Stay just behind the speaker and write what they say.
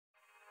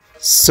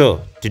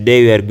So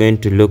today we are going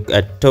to look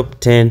at top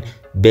 10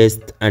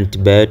 best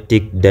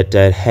antibiotics that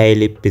are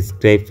highly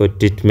prescribed for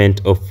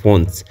treatment of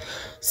wounds.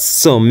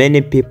 So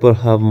many people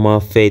have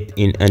more faith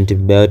in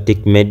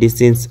antibiotic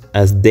medicines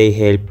as they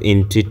help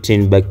in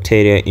treating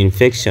bacterial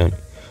infection,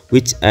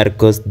 which are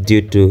caused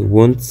due to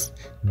wounds.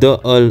 Though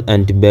all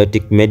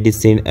antibiotic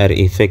medicines are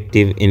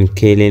effective in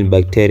killing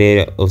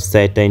bacteria of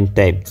certain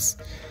types.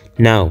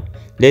 Now,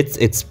 let's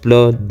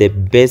explore the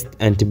best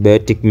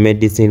antibiotic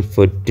medicine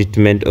for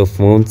treatment of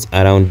wounds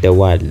around the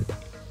world.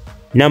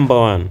 Number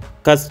 1.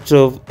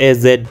 Castor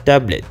AZ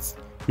tablets.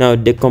 Now,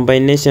 the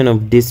combination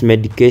of this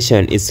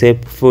medication is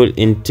helpful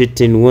in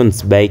treating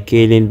wounds by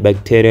killing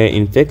bacterial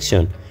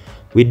infection.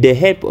 With the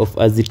help of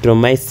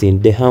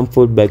azithromycin, the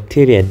harmful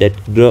bacteria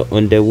that grow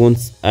on the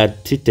wounds are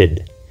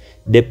treated.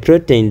 The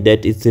protein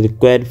that is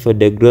required for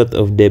the growth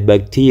of the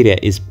bacteria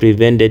is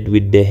prevented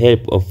with the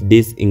help of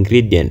this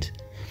ingredient.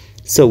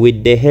 So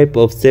with the help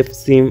of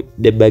sepsin,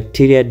 the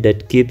bacteria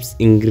that keeps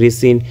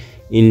increasing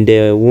in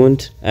the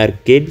wound are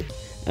killed,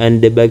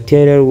 and the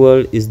bacterial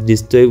wall is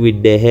destroyed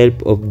with the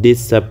help of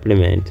this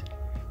supplement.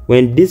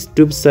 When these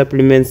two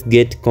supplements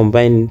get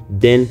combined,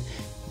 then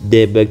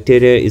the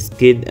bacteria is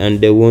killed and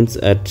the wounds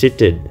are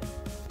treated.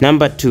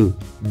 Number 2.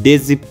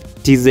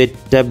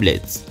 Diziptizate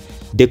tablets.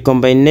 The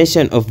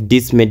combination of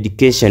this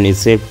medication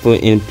is helpful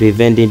in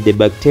preventing the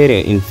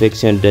bacterial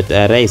infection that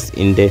arise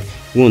in the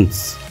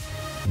wounds.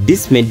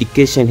 This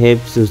medication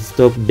helps to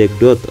stop the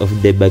growth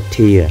of the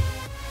bacteria.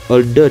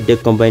 Although the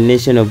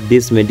combination of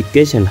this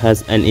medication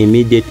has an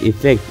immediate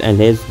effect and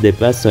helps the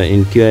person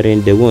in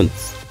curing the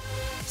wounds,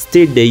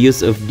 still the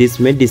use of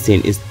this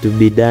medicine is to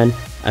be done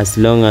as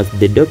long as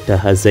the doctor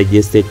has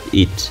suggested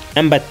it.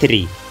 Number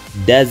 3.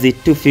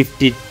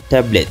 Dazi-250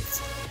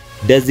 tablets.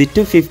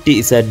 Dazi-250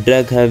 is a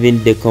drug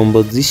having the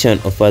composition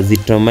of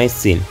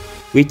azithromycin,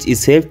 which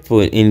is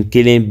helpful in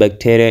killing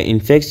bacterial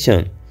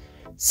infection.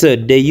 So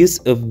the use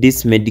of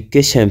this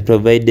medication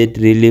provided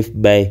relief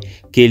by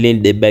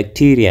killing the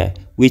bacteria,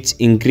 which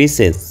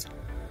increases.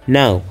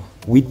 Now,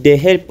 with the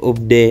help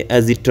of the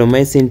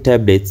azithromycin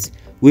tablets,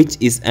 which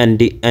is an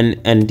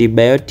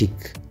antibiotic,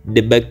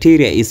 the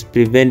bacteria is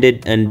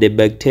prevented and the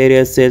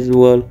bacterial cell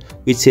wall,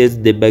 which helps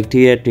the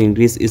bacteria to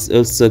increase, is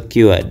also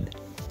cured.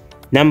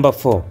 Number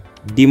 4.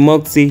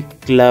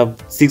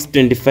 Demoxiclav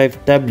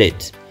 625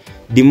 tablet.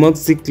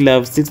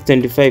 Demoxiclav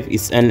 625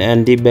 is an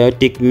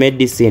antibiotic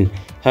medicine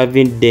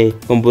having the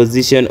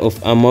composition of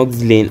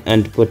amoxicillin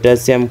and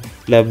potassium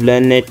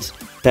clavulonate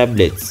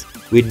tablets.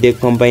 With the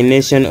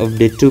combination of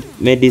the two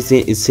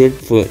medicine is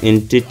helpful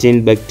in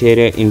treating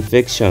bacterial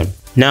infection.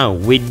 Now,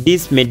 with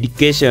this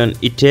medication,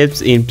 it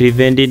helps in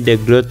preventing the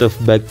growth of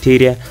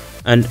bacteria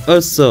and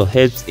also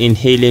helps in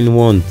healing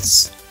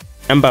wounds.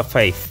 Number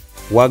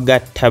 5. Waga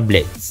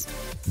tablets.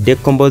 The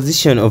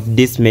composition of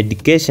this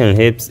medication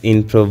helps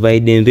in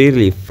providing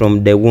relief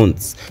from the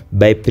wounds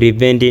by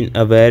preventing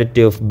a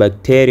variety of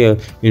bacterial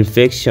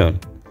infection.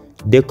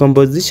 The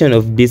composition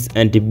of this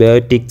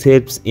antibiotic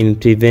helps in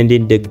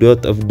preventing the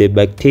growth of the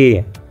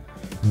bacteria.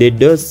 The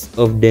dose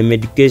of the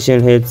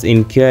medication helps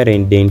in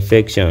curing the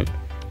infection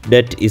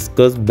that is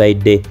caused by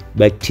the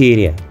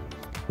bacteria.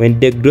 When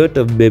the growth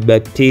of the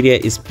bacteria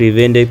is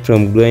prevented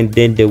from growing,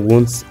 then the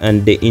wounds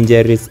and the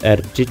injuries are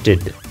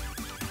treated.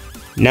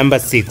 Number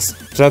 6.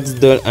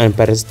 Traxdol and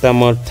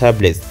paracetamol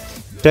tablets.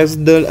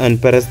 Traxdol and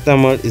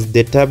paracetamol is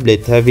the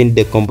tablet having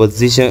the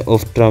composition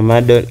of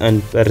tramadol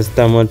and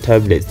paracetamol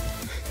tablets.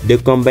 The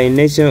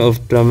combination of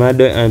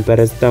tramadol and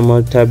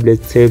paracetamol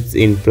tablets helps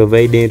in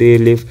providing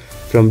relief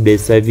from the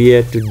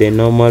severe to the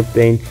normal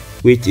pain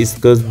which is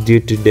caused due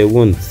to the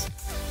wounds.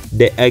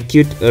 The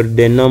acute or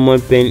the normal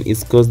pain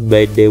is caused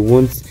by the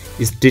wounds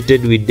is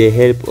treated with the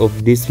help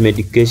of this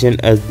medication,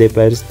 as the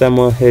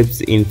paracetamol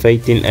helps in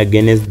fighting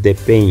against the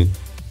pain.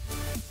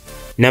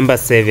 Number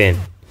 7.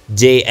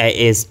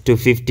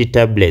 JIS-250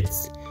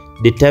 tablets.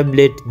 The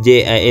tablet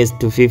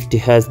JIS-250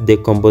 has the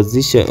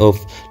composition of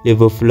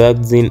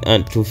levofloxacin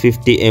and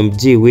 250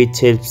 mg, which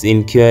helps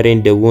in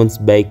curing the wounds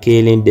by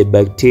killing the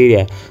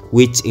bacteria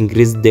which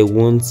increase the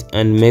wounds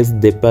and makes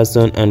the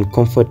person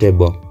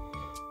uncomfortable.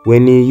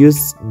 When you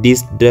use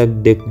this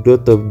drug, the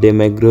growth of the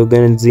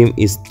microorganism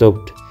is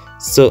stopped.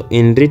 So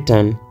in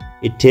return,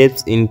 it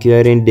helps in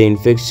curing the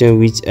infection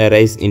which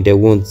arise in the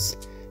wounds.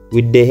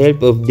 With the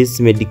help of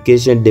this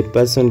medication, the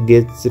person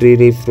gets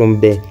relief from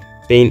the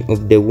pain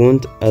of the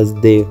wound as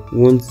the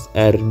wounds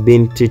are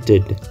being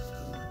treated.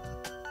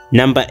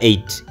 Number 8.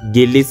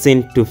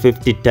 Glycine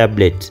 250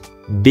 tablet.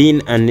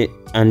 Being an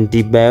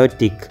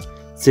antibiotic,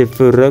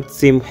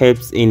 cefuroxime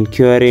helps in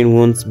curing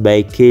wounds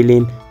by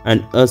killing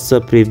and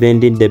also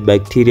preventing the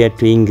bacteria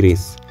to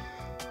increase.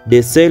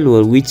 The cell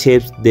wall which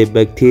helps the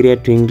bacteria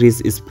to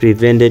increase is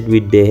prevented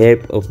with the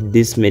help of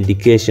this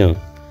medication.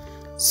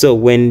 So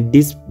when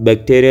this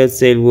bacterial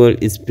cell wall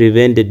is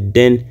prevented,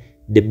 then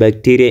the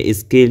bacteria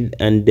is killed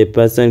and the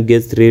person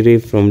gets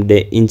relief from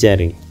the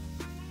injury.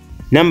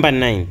 Number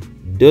 9.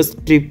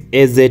 Dostrip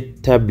AZ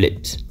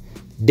tablet.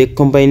 The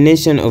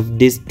combination of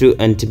these two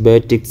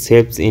antibiotics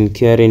helps in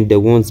curing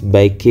the wounds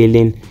by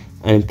killing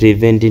and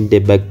preventing the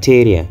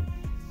bacteria.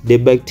 The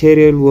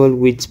bacterial wall,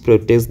 which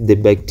protects the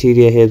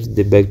bacteria, helps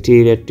the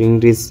bacteria to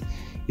increase,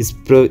 is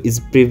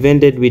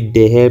prevented with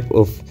the help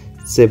of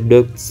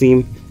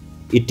ceftriaxone.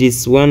 It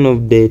is one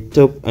of the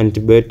top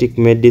antibiotic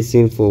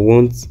medicine for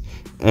wounds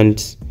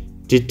and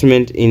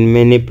treatment in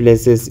many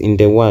places in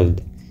the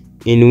world,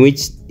 in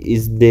which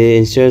is the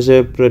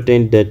essential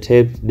protein that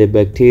helps the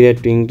bacteria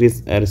to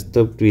increase are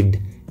stopped with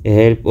the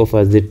help of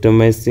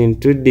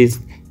azithromycin. Through this,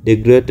 the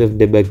growth of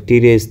the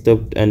bacteria is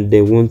stopped and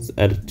the wounds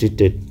are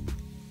treated.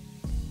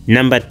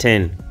 Number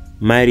 10.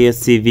 Mario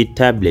CV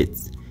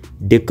tablets.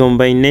 The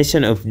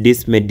combination of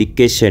this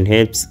medication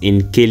helps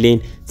in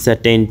killing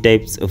certain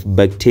types of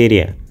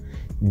bacteria.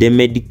 The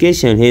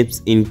medication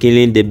helps in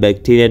killing the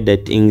bacteria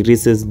that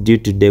increases due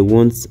to the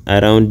wounds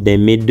around the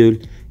middle,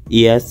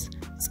 ears,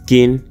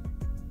 skin,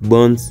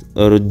 bones,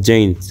 or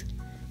joints.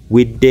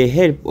 With the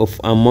help of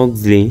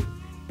Amoxicillin,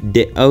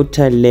 the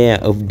outer layer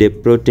of the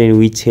protein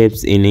which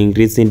helps in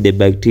increasing the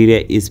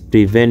bacteria is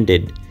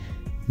prevented.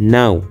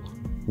 Now,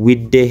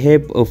 with the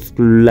help of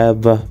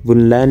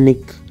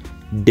clavulanic,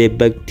 the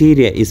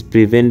bacteria is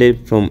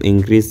prevented from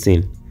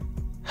increasing.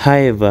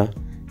 However,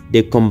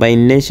 the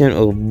combination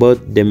of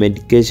both the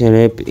medication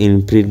helps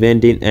in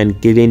preventing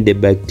and killing the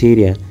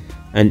bacteria,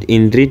 and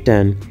in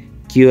return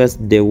cures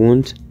the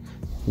wound,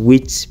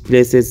 which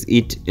places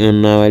it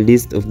on our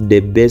list of the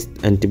best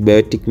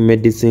antibiotic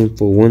medicine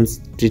for wounds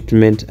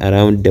treatment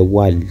around the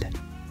world.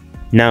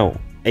 Now,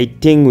 I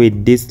think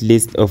with this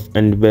list of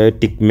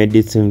antibiotic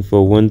medicine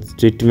for wounds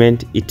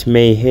treatment, it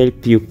may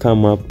help you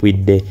come up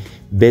with the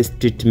best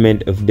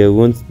treatment of the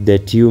wounds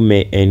that you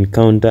may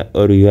encounter,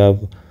 or you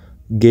have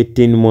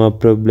getting more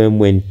problem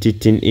when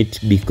treating it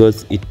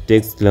because it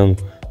takes long.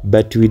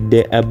 But with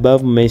the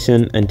above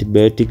mentioned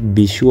antibiotic,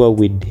 be sure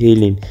with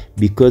healing,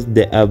 because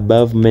the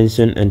above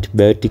mentioned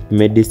antibiotic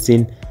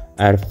medicine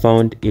are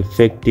found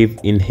effective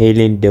in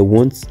healing the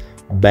wounds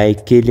by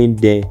killing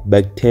the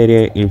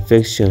bacterial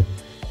infection.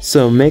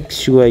 So make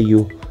sure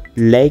you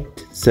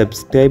liked,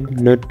 subscribe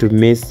not to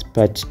miss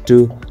part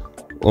 2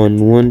 on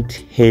wound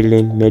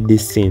healing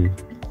medicine.